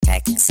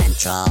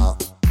Central.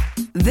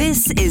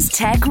 This is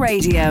Tech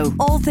Radio.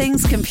 All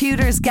things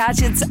computers,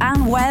 gadgets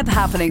and web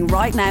happening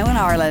right now in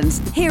Ireland.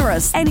 Hear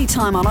us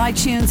anytime on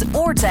iTunes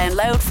or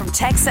download from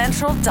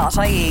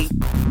techcentral.ie.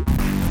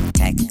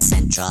 Tech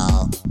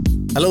Central.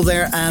 Hello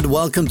there and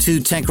welcome to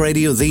Tech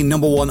Radio, the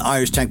number one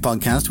Irish tech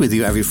podcast, with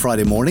you every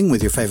Friday morning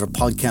with your favourite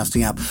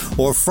podcasting app,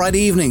 or Friday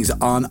evenings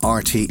on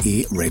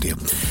RTE Radio.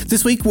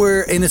 This week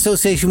we're in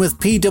association with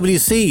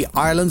PwC,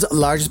 Ireland's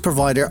largest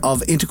provider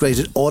of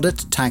integrated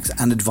audit, tax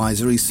and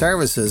advisory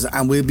services.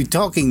 And we'll be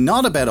talking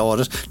not about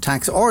audit,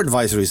 tax or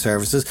advisory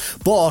services,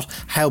 but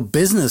how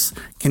business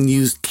can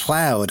use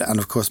cloud. And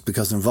of course,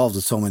 because they're involved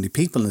with so many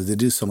people and they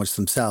do so much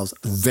themselves,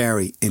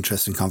 very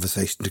interesting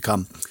conversation to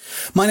come.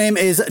 My name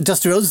is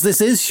Dusty Rhodes.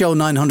 This is show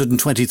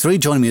 923.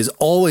 Joining me as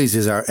always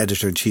is our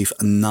editor-in-chief,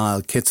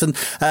 Niall Kitson.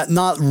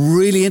 Niall,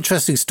 really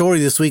interesting story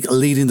this week,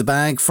 leading the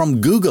bag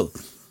from Google.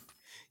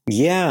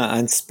 Yeah,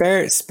 and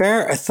spare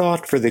a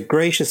thought for the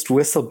greatest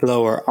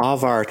whistleblower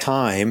of our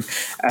time,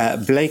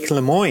 Blake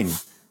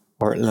Lemoine,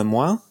 or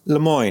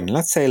Lemoine,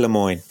 let's say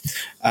Lemoine,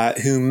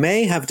 who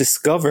may have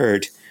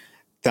discovered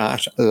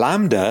that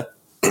LaMDA,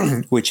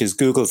 which is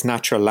Google's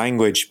natural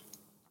language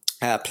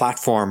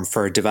platform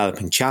for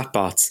developing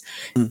chatbots,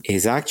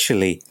 is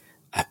actually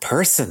a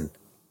person.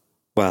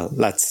 Well,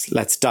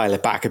 let's dial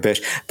it back a bit,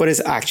 but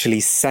is actually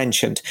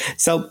sentient.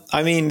 So,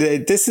 I mean,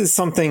 this is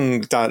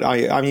something that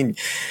I mean,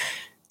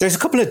 there's a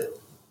couple of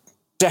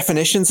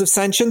definitions of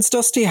sentience,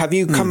 Dusty. Have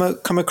you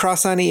come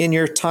across any in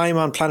your time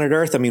on planet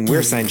Earth? I mean,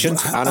 we're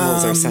sentient.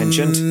 Animals are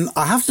sentient.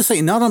 I have to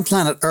say, not on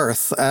planet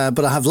Earth,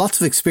 but I have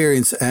lots of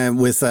experience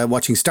with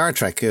watching Star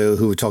Trek,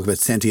 who would talk about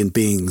sentient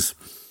beings.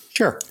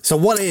 Sure. So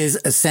what is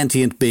a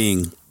sentient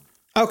being?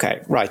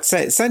 Okay, right.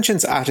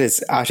 Sentience at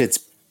its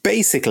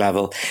basic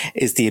level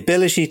is the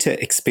ability to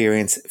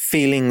experience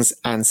feelings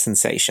and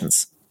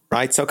sensations.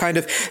 Right. So kind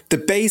of the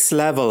base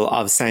level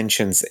of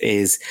sentience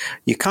is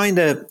you kind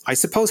of, I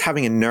suppose,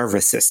 having a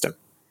nervous system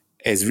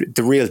is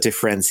the real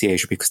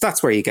differentiator, because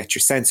that's where you get your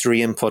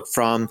sensory input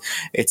from.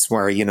 It's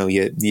where, you know,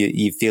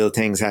 you feel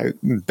things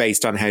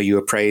based on how you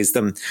appraise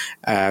them.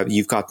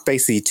 You've got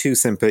basically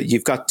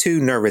you've got two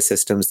nervous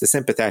systems, the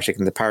sympathetic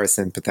and the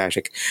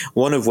parasympathetic,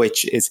 one of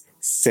which is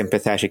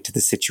sympathetic to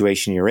the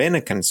situation you're in.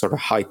 It can sort of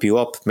hype you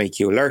up, make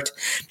you alert.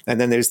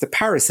 And then there's the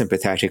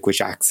parasympathetic,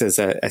 which acts as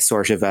a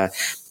sort of a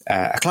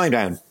climb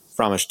down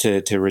from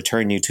it to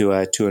return you to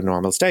a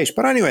normal state.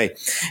 But anyway,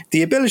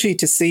 the ability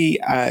to see,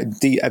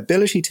 the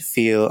ability to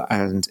feel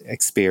and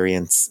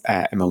experience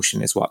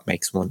emotion is what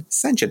makes one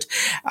sentient.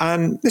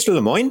 And Mr.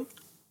 Lemoine,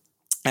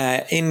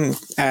 in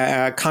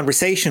a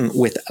conversation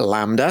with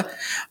LaMDA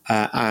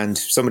and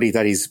somebody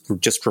that he's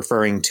just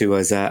referring to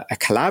as a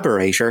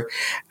collaborator,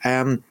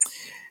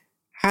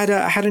 had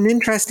an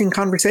interesting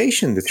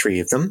conversation, the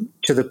three of them,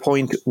 to the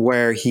point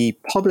where he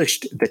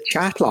published the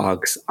chat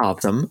logs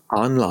of them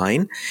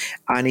online,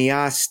 and he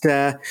asked,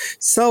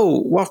 "So,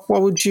 what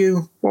would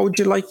you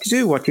like to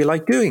do? What do you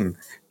like doing?"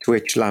 To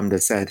which LaMDA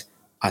said,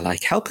 "I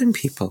like helping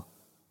people."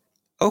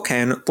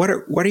 "Okay, and what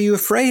are you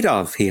afraid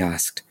of?" he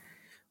asked.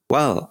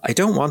 "Well, I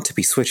don't want to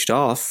be switched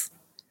off."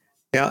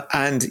 Yeah,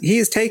 and he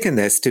has taken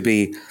this to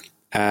be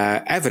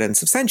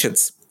evidence of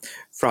sentience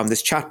from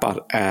this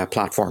chatbot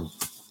platform.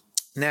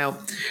 Now,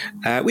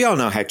 we all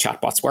know how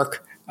chatbots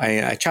work.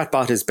 A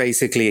chatbot is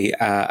basically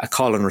a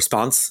call and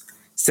response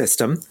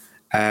system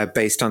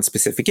based on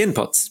specific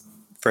inputs.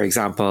 For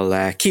example,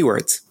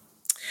 keywords,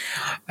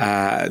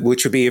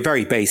 which would be a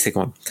very basic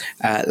one.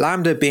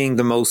 LaMDA, being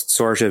the most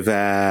sort of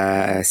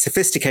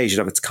sophisticated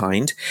of its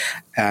kind,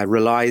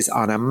 relies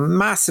on a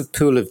massive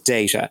pool of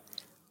data,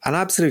 an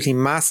absolutely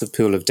massive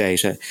pool of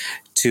data,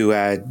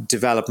 to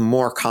develop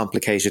more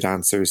complicated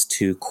answers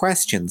to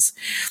questions.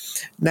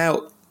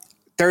 Now,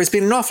 there has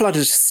been an awful lot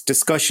of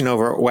discussion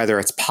over whether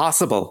it's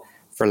possible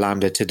for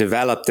LaMDA to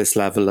develop this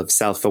level of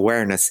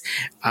self-awareness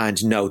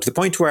and know, to the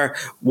point where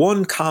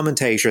one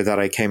commentator that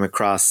I came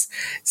across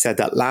said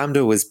that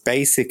LaMDA was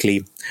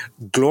basically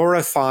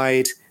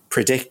glorified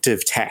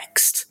predictive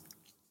text.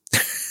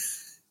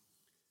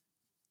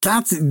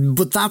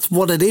 That's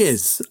what it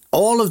is.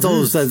 All of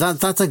those,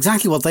 that's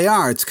exactly what they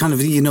are. It's kind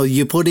of, you know,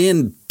 you put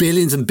in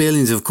billions and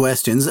billions of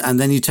questions and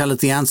then you tell it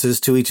the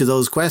answers to each of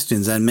those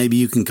questions, and maybe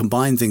you can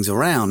combine things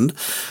around.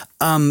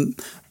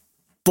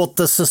 But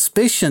the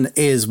suspicion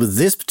is, with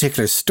this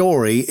particular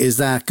story, is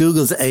that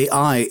Google's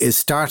AI is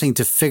starting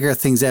to figure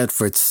things out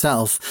for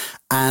itself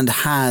and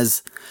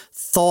has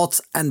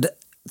thoughts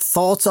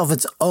of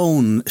its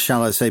own,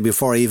 shall I say,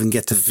 before I even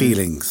get to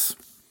feelings.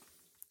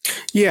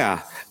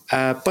 Yeah.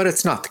 But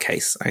it's not the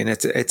case. I mean,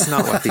 it's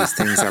not what these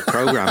things are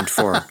programmed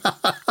for.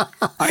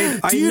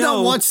 Do you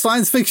not watch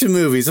science fiction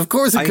movies? Of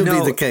course it could be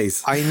the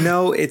case. I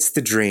know it's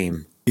the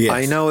dream. Yes.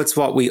 I know it's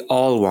what we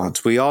all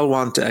want. We all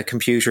want a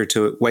computer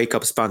to wake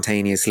up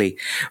spontaneously.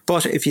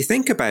 But if you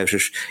think about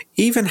it,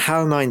 even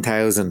HAL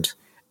 9000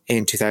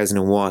 in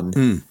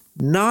 2001,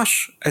 not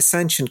a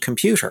sentient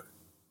computer.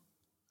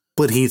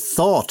 But he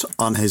thought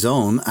on his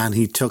own and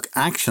he took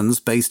actions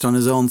based on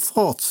his own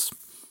thoughts.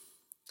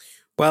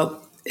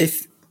 Well,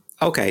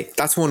 okay,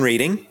 that's one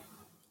reading.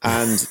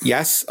 And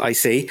yes, I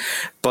see.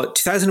 But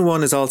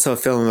 2001 is also a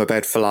film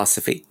about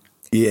philosophy.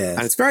 Yeah.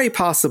 And it's very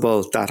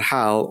possible that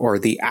Hal, or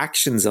the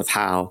actions of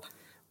Hal,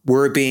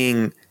 were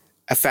being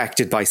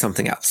affected by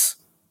something else.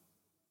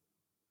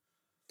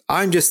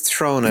 I'm just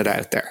throwing it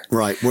out there.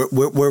 Right.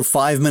 We're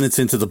 5 minutes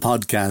into the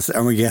podcast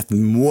and we're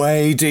getting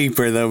way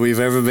deeper than we've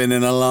ever been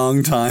in a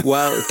long time.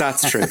 Well,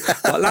 that's true.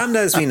 But Lambda,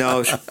 as we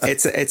know,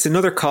 it's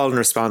another call and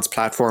response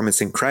platform. It's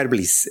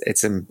incredibly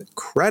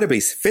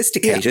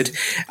sophisticated,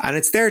 and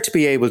it's there to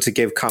be able to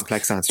give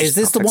complex answers. Is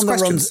this the one that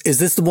runs? Is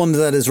this the one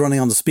that is running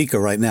on the speaker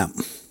right now?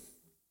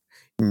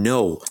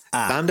 No.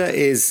 Lambda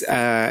is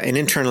an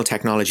internal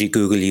technology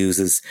Google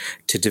uses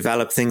to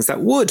develop things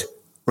that would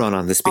run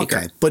on the speaker.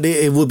 Okay, but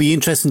it would be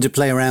interesting to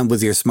play around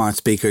with your smart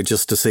speaker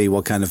just to see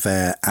what kind of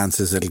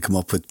answers it'll come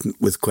up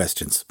with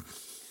questions.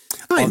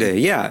 Kinda,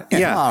 yeah.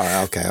 All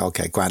right,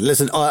 okay, grand.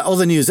 Listen,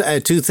 other news,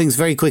 two things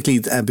very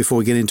quickly before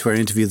we get into our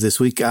interview this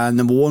week.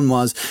 Number one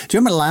was, do you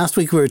remember last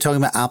week we were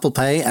talking about Apple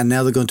Pay, and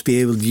now they're going to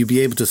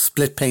be able to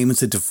split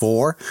payments into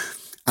 4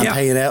 and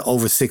pay it out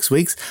over 6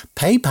 weeks?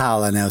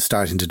 PayPal are now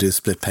starting to do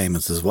split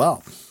payments as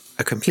well.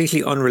 A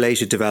completely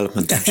unrelated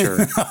development, I'm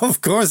sure. Of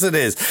course it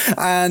is.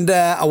 And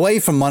away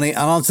from money and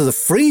onto the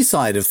free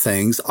side of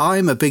things,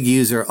 I'm a big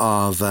user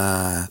of...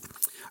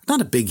 not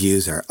a big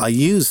user. I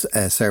use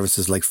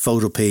services like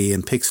Photopea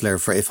and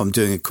Pixlr for if I'm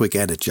doing a quick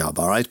edit job,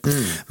 all right?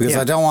 Because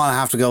I don't want to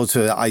have to go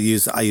to... I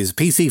use a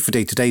PC for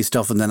day-to-day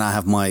stuff, and then I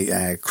have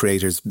my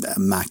creator's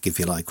Mac, if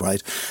you like,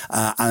 right?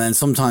 And then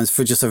sometimes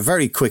for just a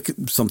very quick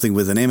something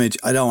with an image,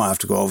 I don't want to have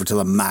to go over to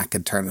the Mac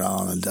and turn it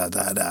on and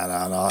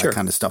all that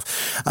kind of stuff.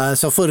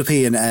 So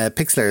Photopea and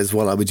Pixlr is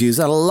what I would use.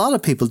 And a lot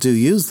of people do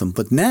use them,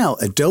 but now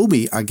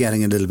Adobe are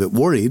getting a little bit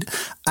worried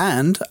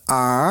and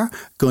are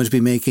going to be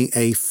making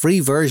a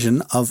free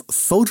version of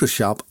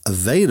Photoshop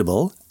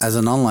available as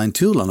an online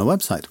tool on a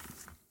website.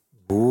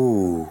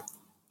 Ooh,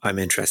 I'm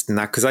interested in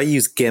that because I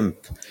use GIMP,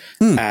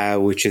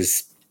 which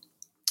is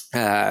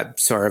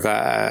sort of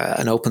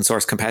an open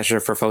source competitor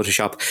for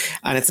Photoshop,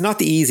 and it's not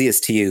the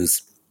easiest to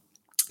use.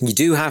 You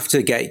do have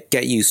to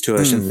get used to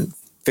it and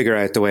figure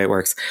out the way it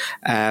works.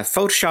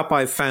 Photoshop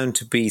I've found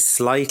to be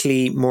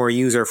slightly more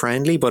user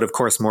friendly, but of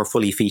course more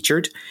fully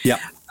featured. Yeah.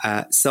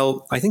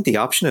 So I think the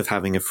option of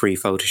having a free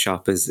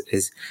Photoshop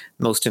is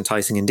most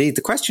enticing indeed.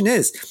 The question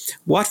is,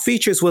 what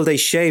features will they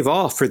shave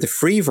off for the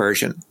free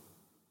version?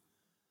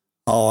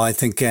 Oh, I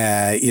think,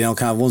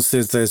 kind of once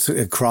there's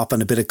a crop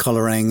and a bit of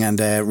colouring and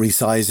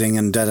resizing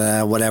and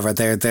whatever,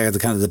 they're the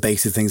kind of the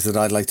basic things that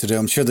I'd like to do.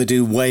 I'm sure they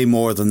do way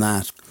more than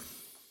that.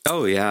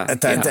 Oh, yeah.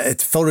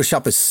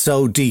 Photoshop is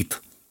so deep.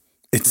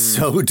 It's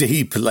so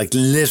deep, like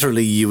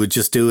literally you would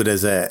just do it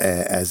as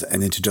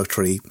an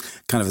introductory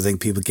kind of a thing.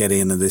 People get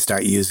in and they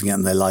start using it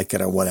and they like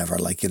it or whatever,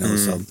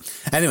 So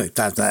anyway,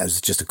 that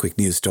is just a quick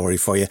news story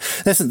for you.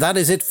 Listen, that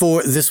is it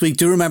for this week.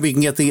 Do remember you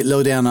can get the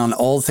lowdown on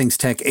all things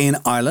tech in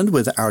Ireland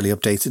with hourly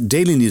updates,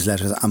 daily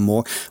newsletters and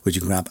more, which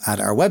you can grab at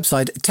our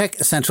website,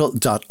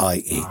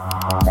 techcentral.ie.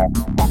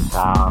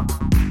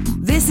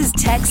 This is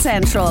Tech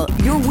Central,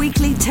 your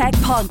weekly tech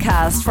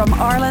podcast from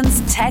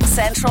Ireland's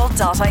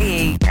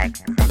techcentral.ie.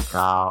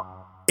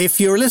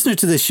 If you're a listener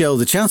to this show,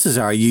 the chances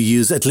are you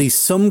use at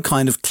least some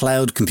kind of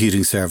cloud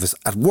computing service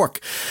at work.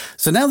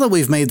 So now that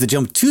we've made the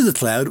jump to the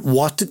cloud,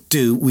 what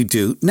do we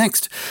do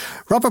next?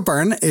 Robert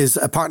Byrne is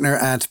a partner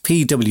at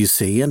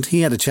PwC, and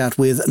he had a chat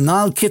with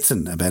Niall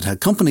Kitson about how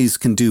companies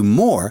can do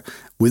more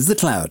with the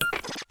cloud.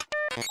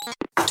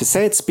 To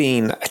say it's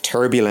been a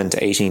turbulent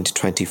 18 to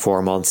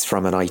 24 months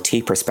from an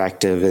IT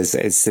perspective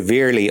is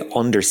severely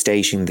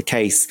understating the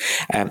case.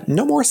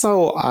 No more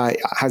so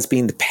has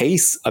been the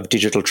pace of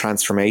digital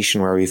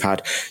transformation, where we've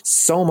had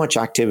so much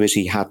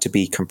activity had to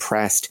be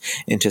compressed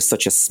into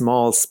such a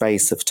small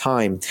space of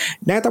time.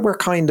 Now that we're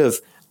kind of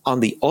on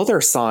the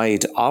other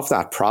side of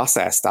that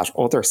process, that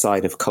other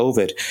side of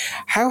COVID,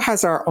 how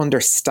has our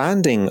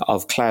understanding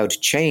of cloud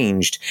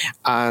changed?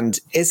 And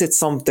is it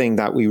something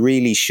that we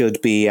really should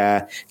be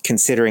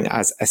considering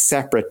as a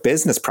separate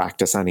business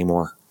practice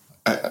anymore?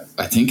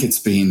 I think it's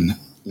been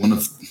one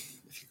of,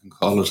 if you can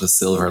call it a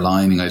silver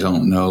lining, I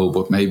don't know,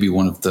 but maybe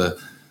one of the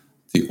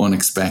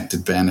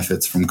unexpected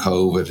benefits from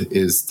COVID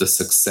is the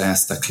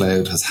success that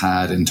cloud has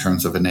had in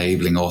terms of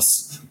enabling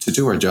us to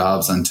do our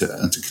jobs and to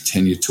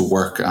continue to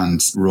work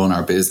and run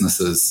our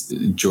businesses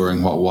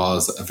during what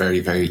was a very,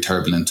 very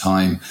turbulent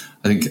time.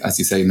 I think, as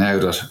you say, now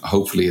that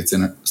hopefully it's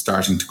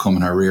starting to come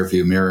in our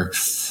rearview mirror,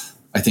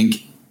 I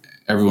think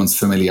everyone's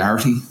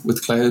familiarity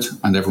with cloud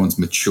and everyone's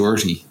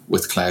maturity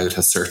with cloud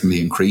has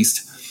certainly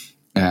increased.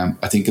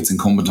 I think it's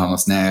incumbent on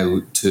us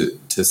now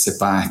to sit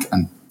back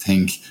and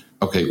think,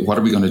 okay, what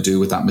are we going to do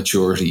with that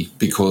maturity?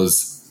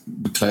 Because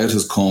the cloud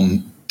has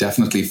come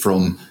definitely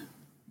from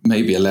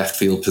maybe a left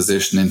field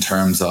position in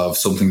terms of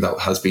something that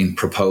has been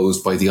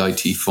proposed by the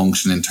IT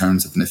function in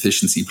terms of an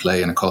efficiency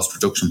play and a cost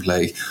reduction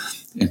play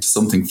into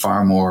something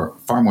far more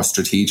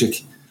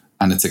strategic.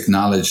 And it's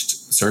acknowledged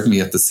certainly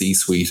at the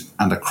C-suite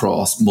and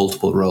across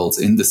multiple roles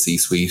in the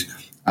C-suite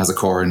as a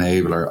core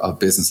enabler of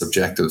business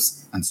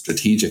objectives and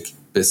strategic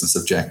business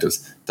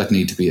objectives that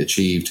need to be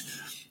achieved.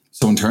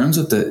 So in terms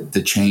of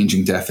the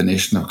changing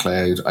definition of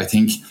cloud, I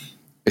think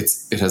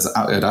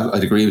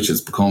I'd agree with you,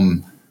 it's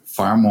become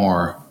far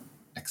more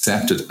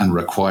accepted and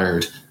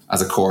required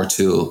as a core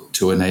tool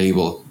to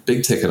enable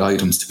big ticket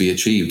items to be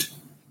achieved.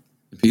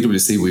 In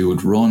PwC, we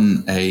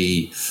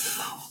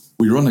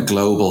run a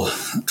global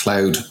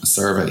cloud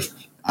survey,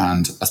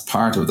 and as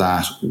part of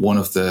that,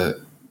 a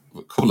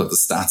couple of the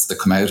stats that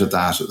come out of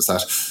that is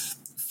that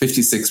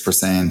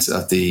 56%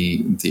 of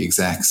the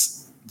execs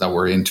that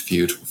were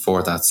interviewed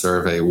for that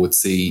survey would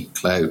see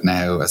cloud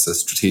now as a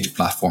strategic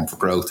platform for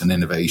growth and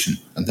innovation.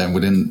 And then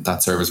within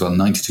that survey as well,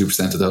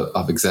 92%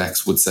 of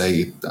execs would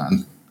say,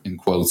 and in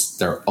quotes,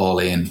 they're all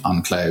in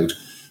on cloud.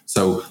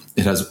 So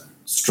it has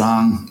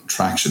strong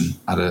traction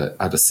at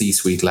a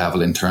C-suite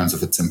level in terms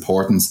of its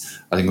importance.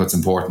 I think what's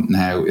important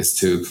now is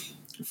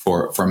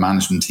for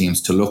management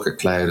teams to look at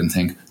cloud and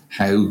think,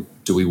 where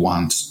do we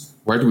want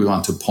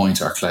to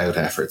point our cloud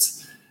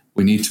efforts?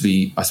 We need to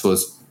be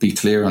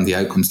clear on the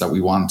outcomes that we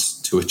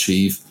want to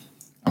achieve,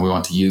 and we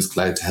want to use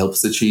cloud to help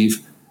us achieve,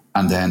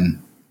 and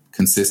then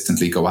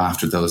consistently go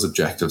after those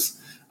objectives.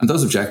 And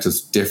those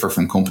objectives differ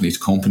from company to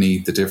company.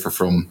 They differ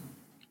from,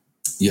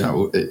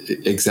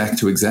 exec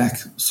to exec.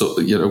 So,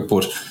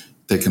 but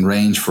they can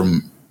range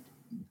from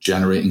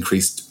generate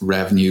increased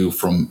revenue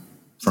from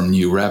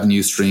new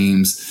revenue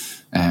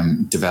streams,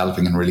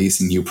 developing and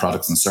releasing new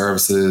products and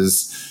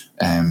services,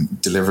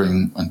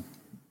 delivering an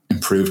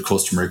improved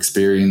customer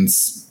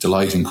experience,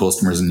 delighting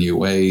customers in new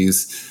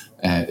ways,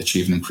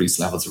 achieving increased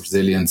levels of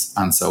resilience,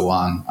 and so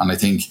on. And I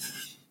think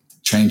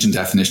change in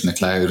definition of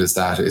cloud is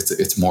that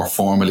it's more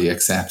formally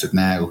accepted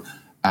now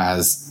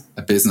as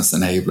a business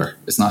enabler.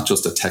 It's not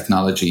just a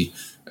technology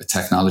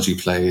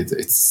play.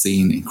 It's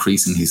seen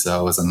increasingly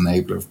so as an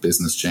enabler of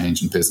business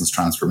change and business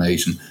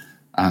transformation.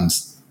 And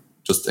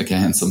just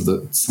again, some of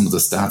the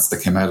stats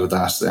that came out of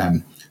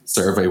that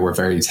survey were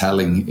very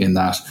telling in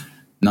that.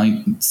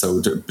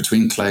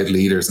 Between cloud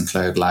leaders and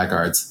cloud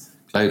laggards,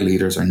 cloud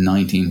leaders are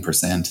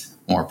 19%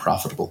 more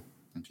profitable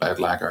than cloud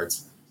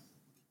laggards.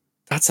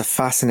 That's a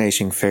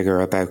fascinating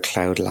figure about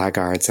cloud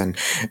laggards, and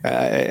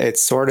it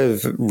sort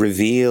of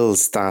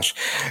reveals that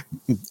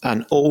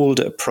an old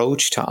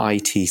approach to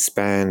IT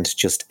spend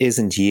just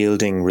isn't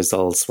yielding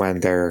results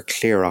when there are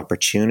clear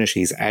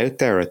opportunities out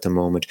there at the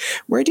moment.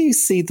 Where do you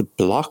see the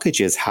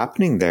blockages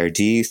happening there?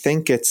 Do you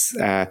think it's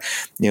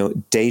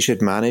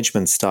dated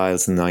management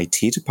styles in the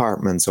IT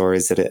departments, or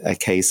is it a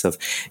case of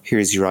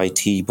here's your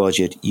IT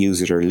budget,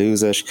 use it or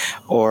lose it?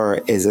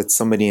 Or is it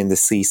somebody in the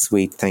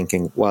C-suite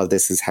thinking, well,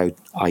 this is how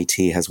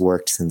IT has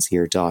worked since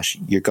year dot,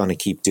 you're going to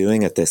keep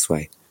doing it this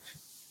way?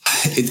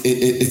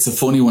 It's a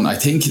funny one. I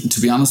think,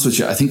 to be honest with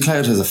you, I think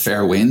cloud has a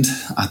fair wind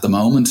at the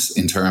moment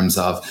in terms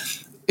of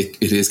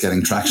it is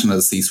getting traction at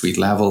a C-suite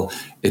level.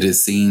 It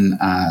is seen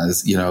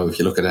as, if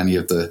you look at any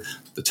of the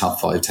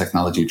top 5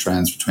 technology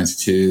trends for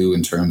 22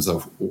 in terms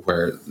of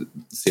where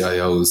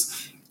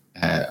CIOs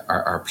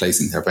are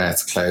placing their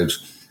bets,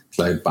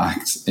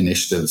 cloud-backed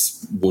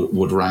initiatives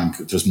would rank.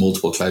 There's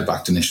multiple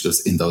cloud-backed initiatives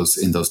in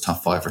those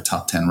top 5 or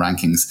top 10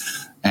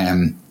 rankings.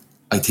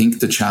 I think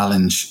the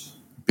challenge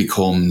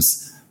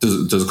becomes,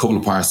 there's a couple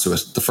of parts to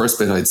it. The first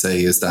bit I'd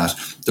say is that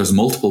there's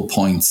multiple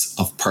points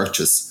of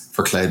purchase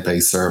for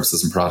cloud-based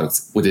services and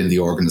products within the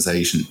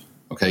organization.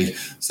 Okay,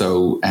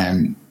 so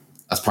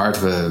as part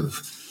of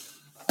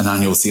an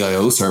annual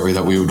CIO survey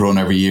that we would run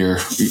every year,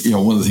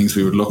 one of the things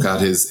we would look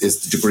at is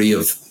the degree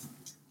of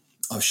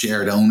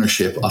shared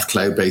ownership of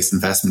cloud-based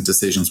investment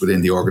decisions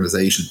within the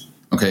organization.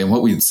 Okay, and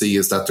what we'd see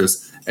is that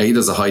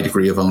there's a high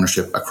degree of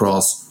ownership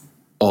across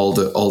all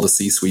the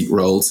C-suite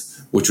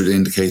roles, which would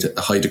indicate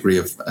a high degree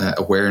of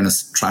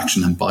awareness,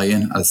 traction, and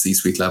buy-in at a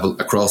C-suite level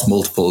across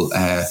multiple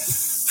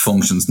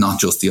functions, not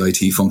just the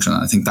IT function.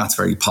 And I think that's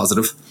very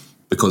positive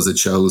because it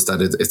shows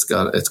that it's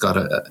got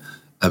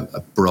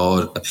a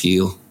broad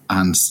appeal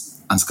and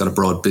it's got a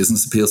broad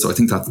business appeal. So I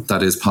think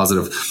that is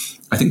positive.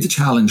 I think the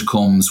challenge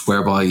comes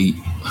whereby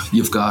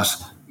you've got,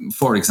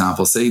 for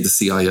example, say the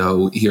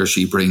CIO, he or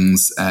she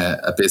brings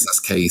a business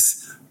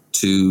case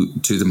to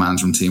the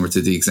management team or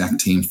to the exec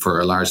team for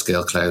a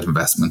large-scale cloud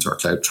investment or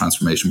cloud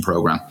transformation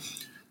program.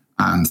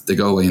 And they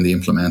go away and they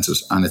implement it,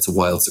 and it's a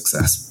wild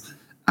success.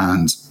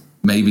 And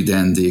maybe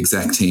then the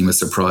exec team is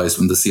surprised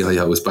when the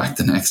CIO is back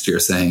the next year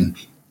saying,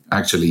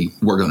 actually,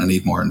 we're going to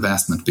need more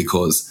investment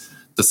because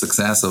the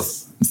success of,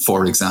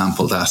 for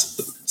example, that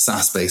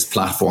SaaS-based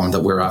platform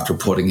that we're after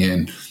putting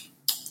in,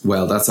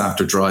 well, that's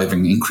after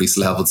driving increased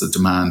levels of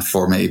demand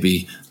for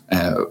maybe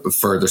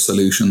further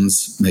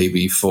solutions,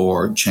 maybe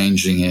for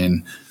changing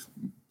in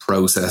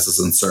processes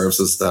and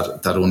services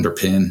that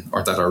underpin,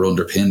 or that are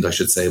underpinned, I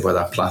should say, by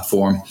that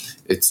platform.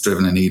 It's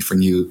driven a need for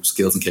new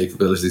skills and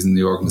capabilities in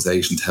the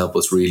organization to help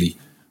us really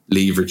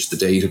leverage the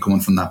data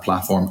coming from that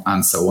platform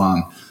and so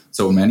on.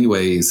 So in many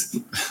ways,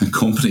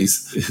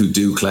 companies who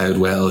do cloud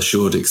well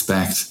should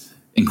expect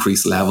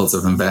increased levels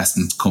of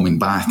investment coming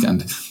back.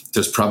 And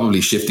there's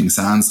probably shifting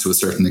sands to a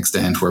certain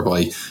extent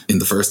whereby in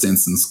the first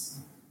instance,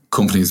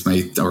 companies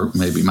or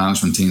maybe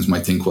management teams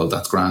might think, well,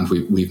 that's grand.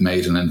 We've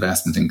made an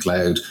investment in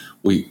cloud.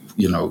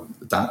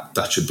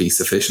 That should be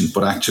sufficient,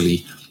 but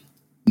actually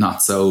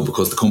not so,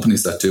 because the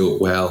companies that do it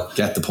well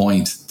get the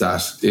point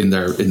that in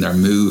their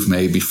move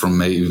maybe from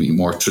maybe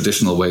more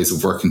traditional ways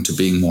of working to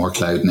being more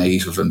cloud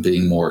native and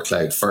being more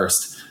cloud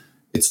first,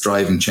 it's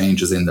driving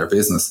changes in their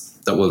business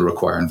that will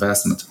require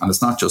investment. And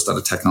it's not just at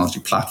a technology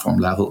platform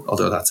level,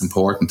 although that's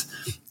important.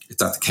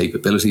 It's at the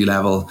capability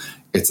level.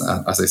 It's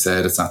at, as I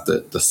said, it's at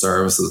the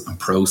services and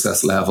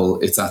process level.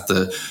 It's at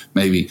the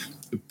maybe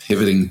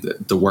pivoting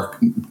the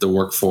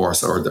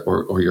workforce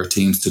or your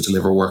teams to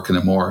deliver work in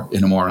a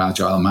more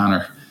agile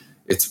manner.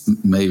 It's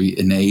maybe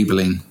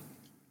enabling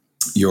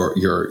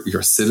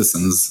your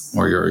citizens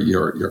or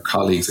your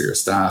colleagues or your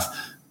staff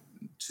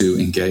to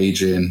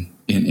engage in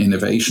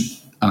innovation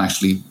and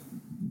actually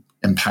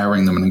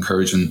empowering them and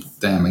encouraging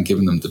them and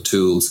giving them the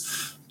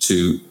tools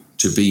to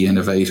be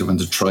innovative and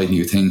to try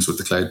new things with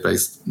the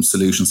cloud-based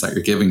solutions that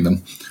you're giving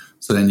them.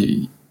 So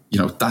then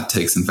that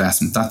takes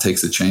investment, that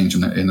takes a change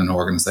in an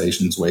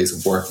organization's ways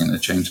of working, a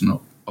change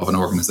of an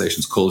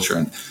organization's culture,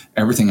 and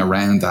everything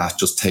around that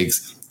just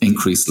takes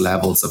increased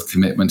levels of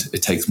commitment.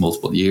 It takes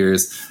multiple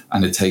years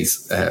and it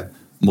takes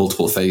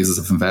multiple phases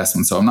of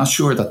investment. So I'm not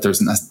sure that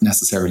there's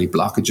necessarily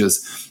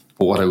blockages,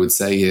 but what I would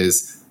say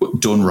is,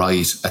 done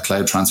right, a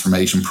cloud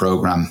transformation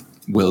program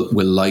will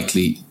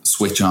likely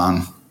switch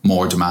on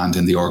more demand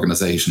in the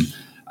organization.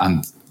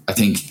 And I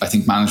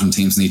think management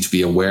teams need to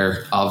be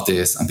aware of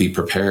this and be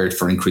prepared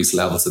for increased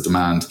levels of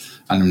demand.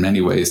 And in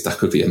many ways, that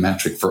could be a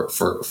metric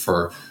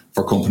for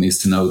companies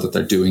to know that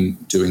they're doing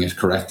it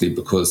correctly,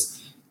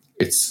 because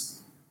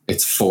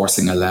it's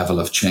forcing a level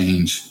of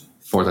change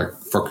for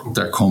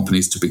their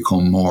companies to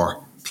become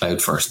more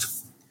cloud first.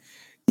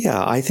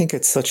 Yeah, I think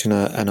it's such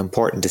an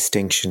important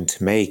distinction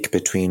to make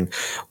between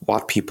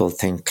what people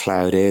think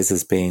cloud is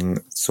as being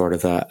sort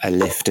of a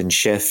lift and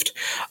shift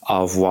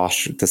of what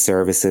the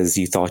services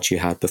you thought you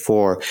had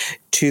before,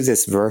 to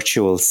this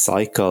virtual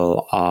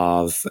cycle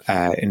of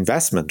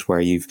investment where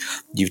you've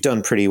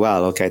done pretty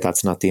well. Okay,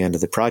 that's not the end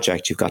of the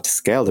project. You've got to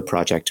scale the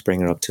project to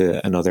bring it up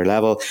to another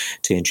level,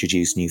 to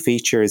introduce new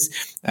features,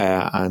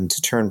 and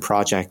to turn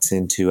projects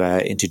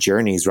into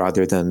journeys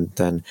rather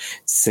than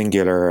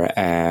singular,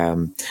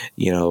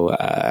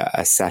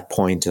 a set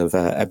point of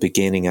a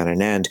beginning and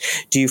an end.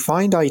 Do you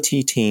find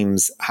IT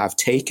teams have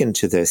taken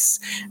to this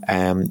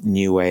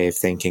new way of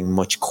thinking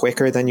much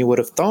quicker than you would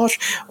have thought,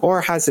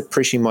 or has it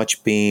pretty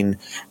much been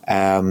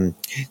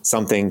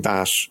something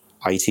that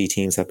IT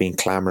teams have been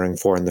clamoring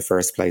for in the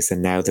first place,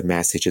 and now the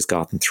message has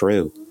gotten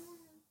through?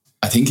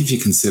 I think if you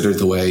consider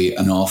the way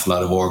an awful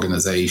lot of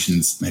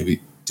organizations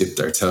maybe dip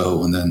their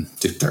toe and then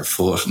dip their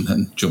foot and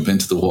then jump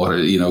into the water,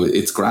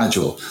 it's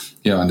gradual.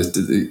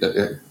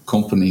 And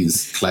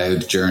companies'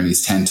 cloud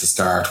journeys tend to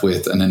start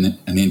with an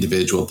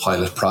individual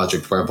pilot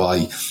project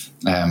whereby,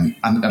 and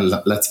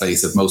let's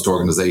face it, most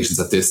organizations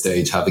at this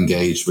stage have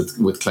engaged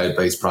with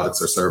cloud-based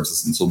products or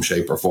services in some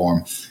shape or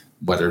form,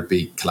 whether it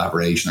be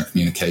collaboration or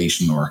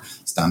communication or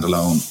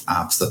standalone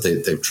apps that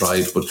they've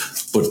tried. But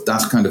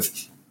that kind of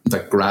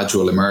that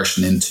gradual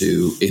immersion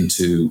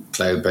into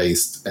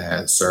cloud-based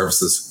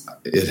services,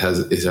 it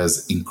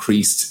has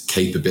increased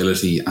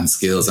capability and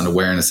skills and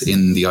awareness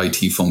in the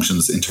IT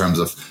functions in terms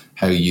of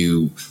how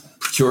you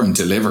procure and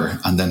deliver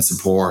and then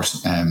support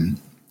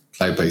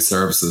cloud-based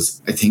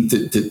services. I think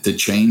that the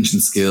change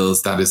in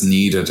skills that is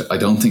needed, I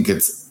don't think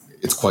it's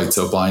quite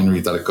so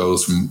binary that it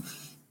goes from,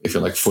 if you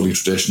like, fully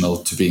traditional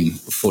to being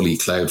fully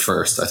cloud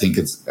first. I think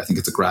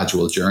it's a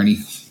gradual journey.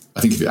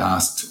 I think if you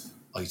asked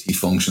IT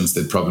functions,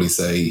 they'd probably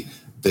say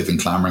they've been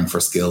clamoring for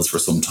skills for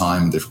some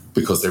time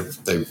because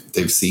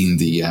they've seen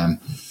the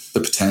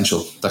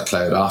potential that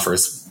cloud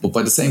offers. But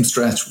by the same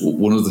stretch,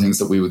 one of the things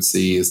that we would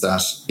see is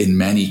that in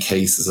many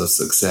cases of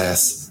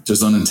success,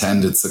 there's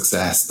unintended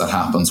success that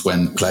happens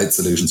when cloud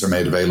solutions are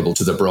made available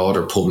to the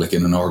broader public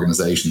in an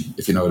organization,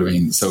 if you know what I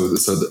mean. So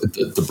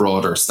the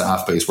broader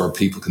staff base, where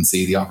people can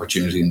see the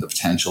opportunity and the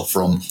potential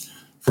from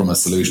a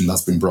solution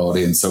that's been brought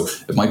in. So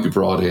it might be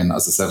brought in,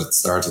 as I said at the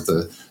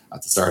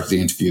start of the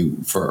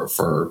interview,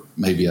 for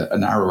maybe a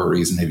narrower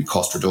reason, maybe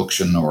cost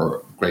reduction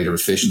or greater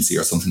efficiency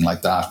or something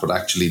like that. But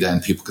actually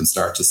then people can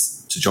start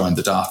to join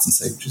the dots and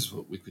say,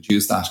 we could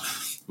use that.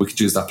 We could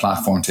use that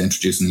platform to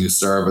introduce a new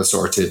service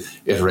or to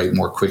iterate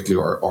more quickly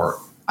or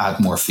add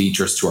more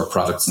features to our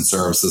products and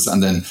services.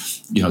 And then,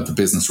 the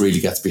business really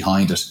gets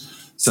behind it.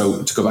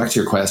 So to go back to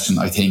your question,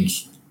 I think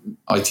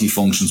IT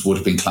functions would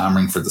have been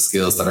clamoring for the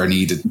skills that are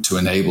needed to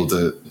enable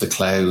the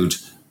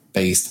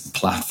cloud-based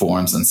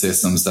platforms and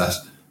systems that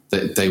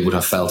they would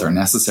have felt are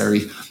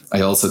necessary.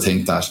 I also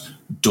think that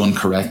done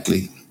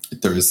correctly,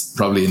 there is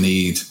probably a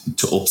need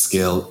to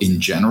upskill in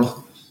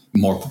general,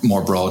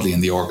 more broadly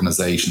in the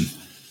organisation.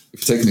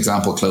 If you take an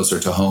example closer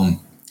to home,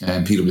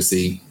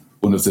 PwC,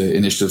 one of the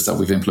initiatives that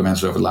we've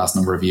implemented over the last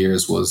number of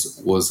years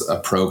was a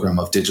program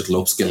of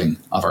digital upskilling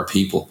of our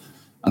people.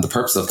 And the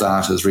purpose of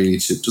that is really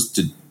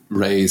to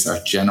raise our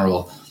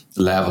general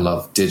level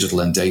of digital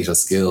and data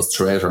skills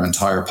throughout our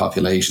entire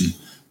population,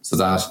 so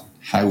that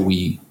how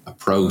we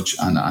approach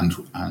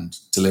and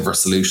deliver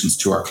solutions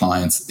to our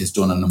clients is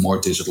done in a more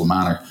digital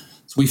manner.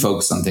 So we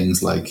focus on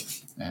things like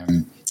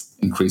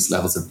increased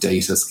levels of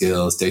data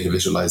skills, data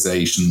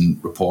visualization,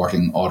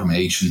 reporting,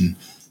 automation,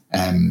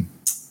 and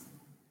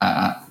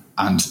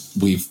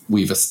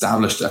we've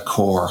established a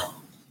core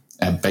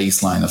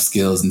baseline of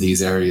skills in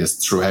these areas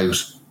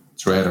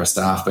throughout our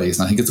staff base.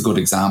 And I think it's a good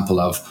example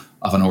of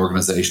an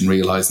organization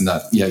realizing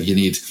that, you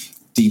need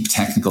deep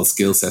technical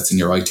skill sets in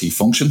your IT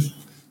function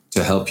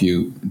to help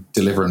you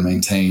deliver and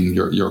maintain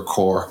your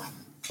core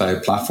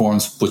cloud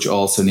platforms, but you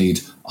also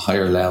need a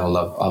higher level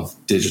of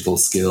digital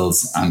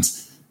skills and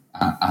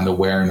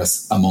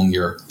awareness among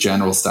your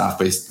general staff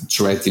base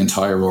throughout the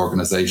entire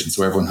organization.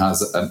 So everyone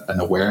has an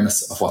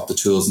awareness of what the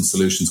tools and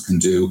solutions can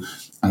do,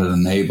 and it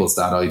enables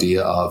that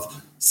idea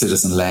of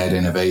citizen-led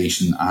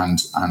innovation and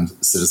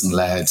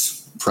citizen-led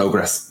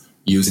progress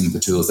using the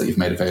tools that you've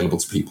made available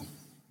to people.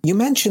 You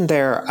mentioned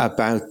there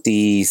about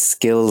the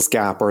skills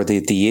gap or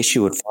the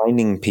issue of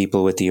finding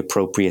people with the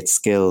appropriate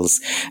skills.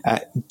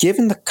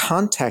 Given the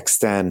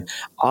context then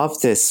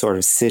of this sort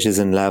of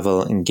citizen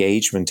level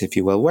engagement, if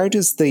you will, where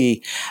does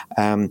the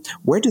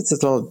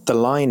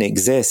line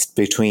exist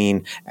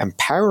between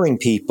empowering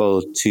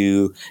people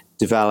to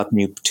develop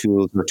new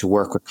tools or to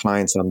work with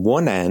clients on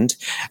one end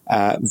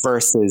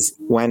versus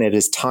when it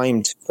is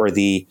time for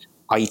the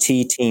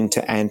IT team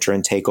to enter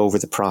and take over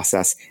the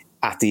process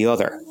at the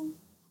other?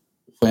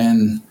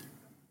 When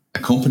a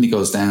company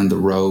goes down the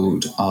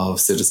road of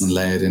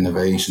citizen-led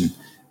innovation,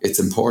 it's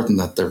important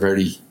that they're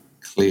very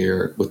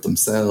clear with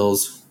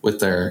themselves, with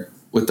their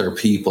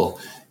people,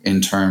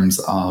 in terms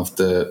of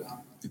the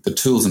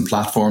tools and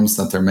platforms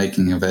that they're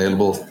making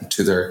available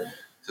to their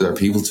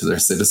people, to their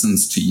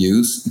citizens to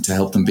use, to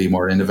help them be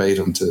more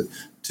innovative and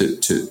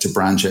to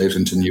branch out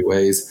into new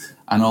ways,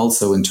 and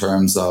also in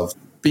terms of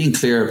being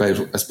clear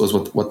about, I suppose,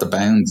 what the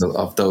bounds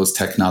of those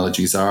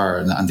technologies are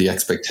and the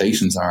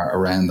expectations are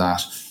around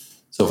that.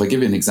 So if I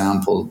give you an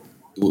example,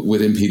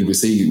 within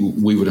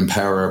PwC, we would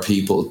empower our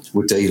people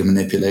with data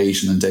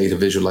manipulation and data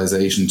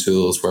visualization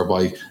tools,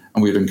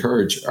 and we'd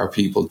encourage our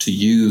people to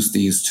use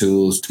these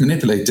tools to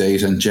manipulate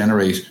data and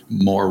generate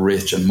more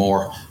rich and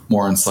more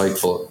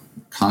insightful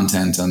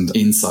content and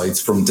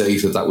insights from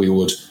data that we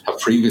would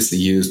have previously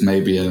used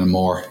maybe in a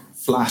more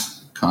flat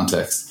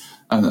context.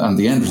 And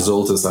the end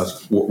result is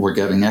that we're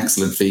getting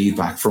excellent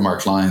feedback from our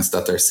clients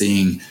that they're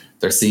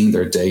seeing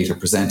their data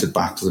presented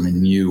back to them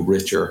in new,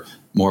 richer,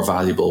 more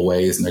valuable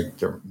ways, and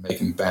they're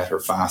making better,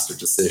 faster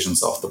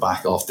decisions off the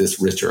back of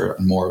this richer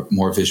and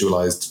more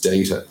visualized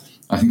data.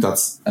 I think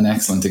that's an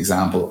excellent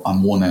example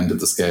on one end of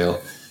the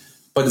scale.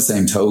 By the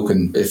same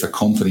token, if a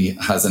company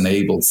has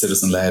enabled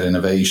citizen-led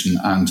innovation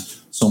and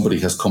somebody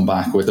has come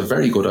back with a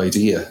very good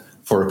idea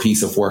for a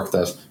piece of work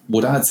that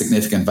would add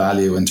significant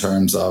value in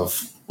terms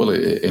of, well,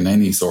 in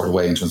any sort of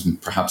way, in terms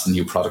of perhaps a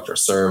new product or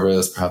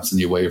service, perhaps a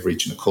new way of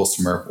reaching a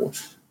customer,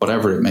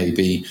 whatever it may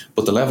be.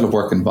 But the level of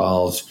work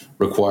involved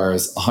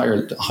requires a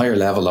higher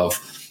level of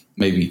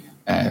maybe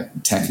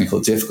technical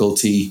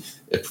difficulty.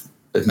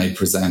 It may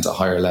present a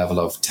higher level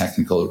of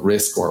technical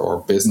risk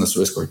or business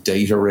risk or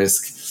data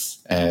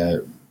risk.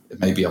 It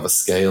may be of a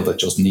scale that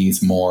just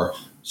needs more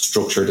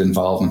structured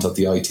involvement of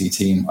the IT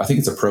team. I think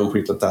it's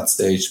appropriate at that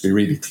stage to be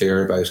really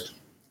clear about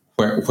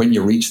when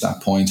you reach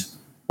that point,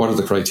 what are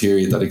the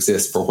criteria that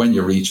exist for when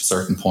you reach a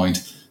certain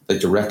point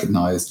that you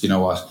recognise, you know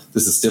what,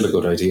 this is still a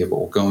good idea, but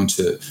we're going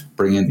to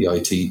bring in the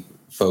IT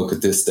folk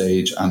at this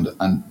stage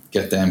and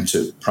get them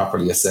to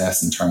properly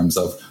assess in terms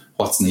of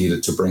what's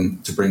needed to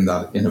bring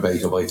that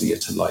innovative idea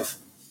to life.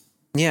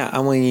 Yeah,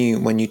 and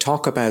when you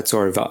talk about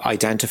sort of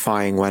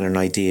identifying when an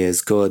idea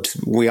is good,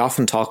 we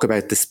often talk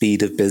about the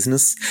speed of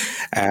business.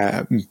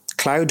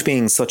 Cloud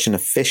being such an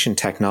efficient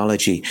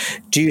technology,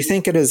 do you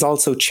think it has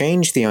also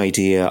changed the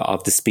idea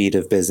of the speed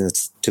of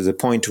business to the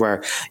point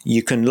where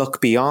you can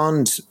look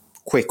beyond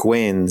quick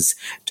wins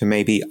to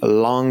maybe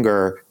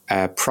longer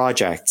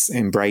projects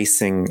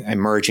embracing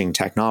emerging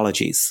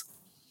technologies?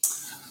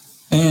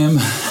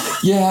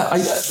 Yeah,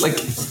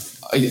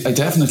 I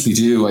definitely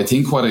do. I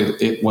think what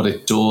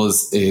it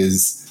does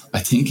is I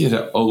think it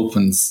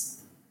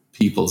opens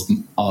people's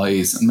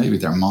eyes and maybe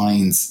their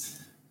minds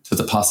to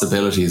the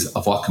possibilities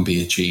of what can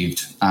be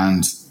achieved,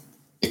 and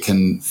it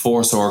can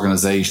force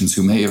organizations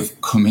who may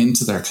have come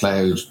into their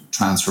cloud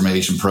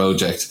transformation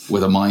project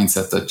with a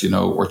mindset that, you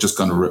know, we're just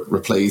going to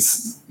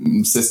replace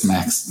System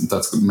X,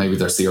 that's maybe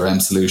their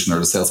CRM solution or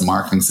the sales and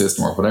marketing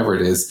system or whatever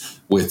it is,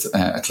 with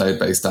a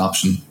cloud-based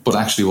option. But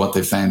actually what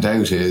they found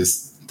out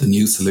is the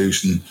new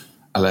solution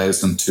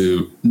allows them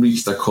to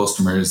reach their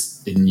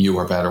customers in new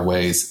or better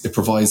ways. It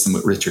provides them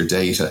with richer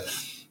data.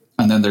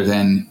 And then they're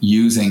then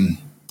using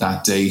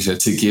that data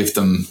to give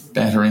them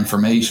better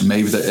information.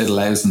 Maybe that it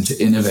allows them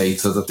to innovate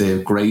so that they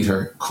have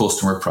greater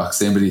customer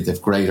proximity, they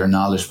have greater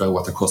knowledge about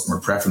what their customer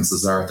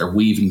preferences are. They're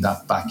weaving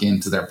that back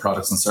into their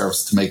products and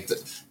services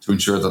to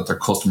ensure that their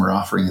customer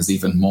offering is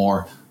even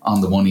more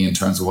on the money in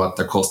terms of what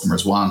their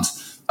customers want.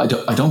 I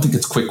don't think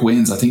it's quick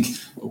wins. I think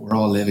we're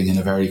all living in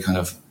a very kind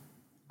of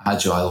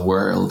agile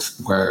world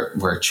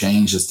where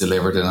change is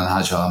delivered in an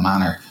agile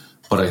manner.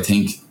 But I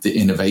think the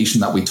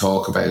innovation that we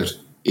talk about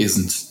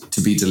isn't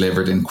to be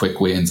delivered in quick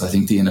wins. I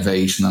think the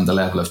innovation and the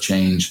level of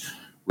change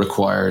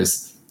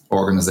requires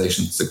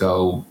organizations to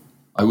go,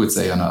 I would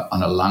say, on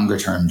a longer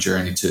term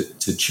journey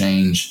to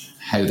change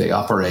how they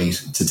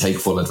operate, to take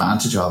full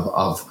advantage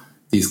of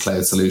these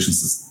cloud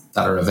solutions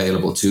that are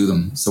available to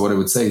them. So what I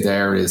would say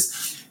there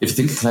is, if you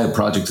think a cloud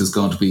project is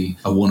going to be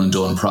a one and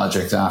done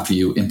project after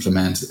you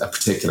implement a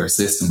particular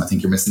system, I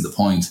think you're missing the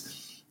point.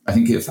 I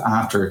think if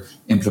after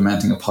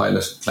implementing a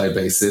pilot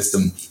cloud-based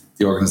system,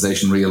 the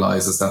organization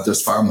realizes that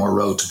there's far more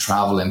road to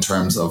travel in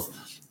terms of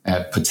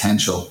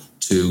potential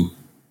to,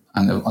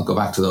 and I'll go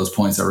back to those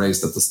points I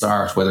raised at the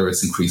start, whether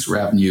it's increased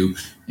revenue,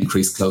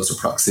 increased closer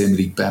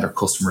proximity, better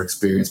customer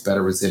experience,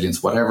 better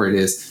resilience, whatever it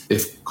is,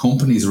 if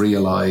companies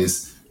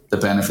realize the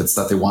benefits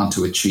that they want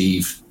to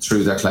achieve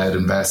through their cloud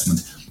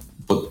investment,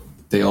 but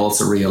they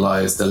also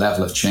realize the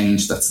level of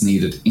change that's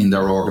needed in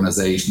their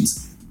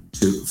organizations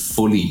to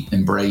fully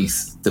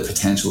embrace the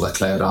potential that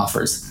cloud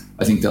offers,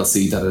 I think they'll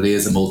see that it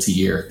is a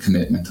multi-year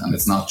commitment and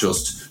it's not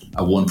just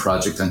a one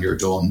project and you're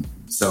done.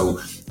 So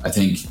I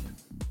think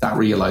that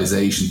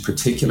realization,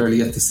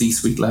 particularly at the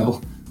C-suite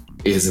level,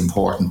 is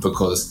important,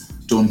 because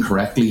done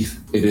correctly,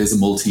 it is a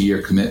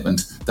multi-year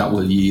commitment that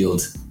will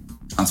yield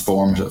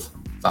transformative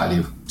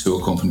value to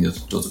a company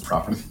that does it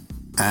properly.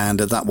 And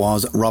that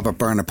was Robert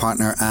Byrne,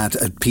 partner at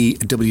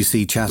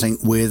PwC, chatting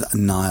with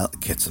Niall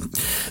Kitson.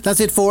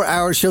 That's it for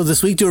our show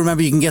this week. Do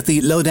remember you can get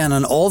the lowdown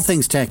on all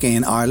things tech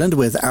in Ireland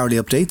with hourly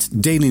updates,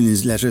 daily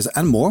newsletters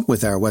and more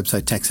with our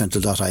website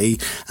techcentral.ie.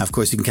 Of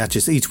course, you can catch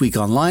us each week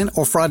online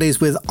or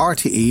Fridays with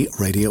RTE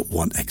Radio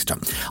 1 Extra.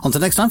 Until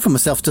next time, from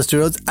myself, Dusty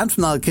Rhodes, and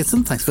from Niall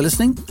Kitson, thanks for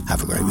listening.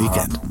 Have a great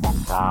weekend.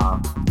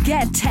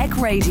 Get Tech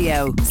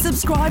Radio.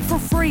 Subscribe for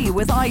free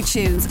with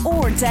iTunes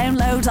or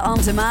download on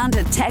demand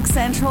at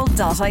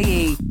techcentral.ie.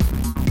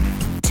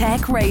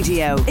 Tech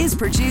Radio is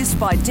produced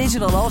by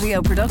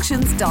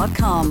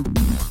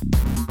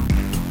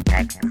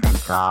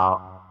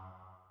digitalaudioproductions.com.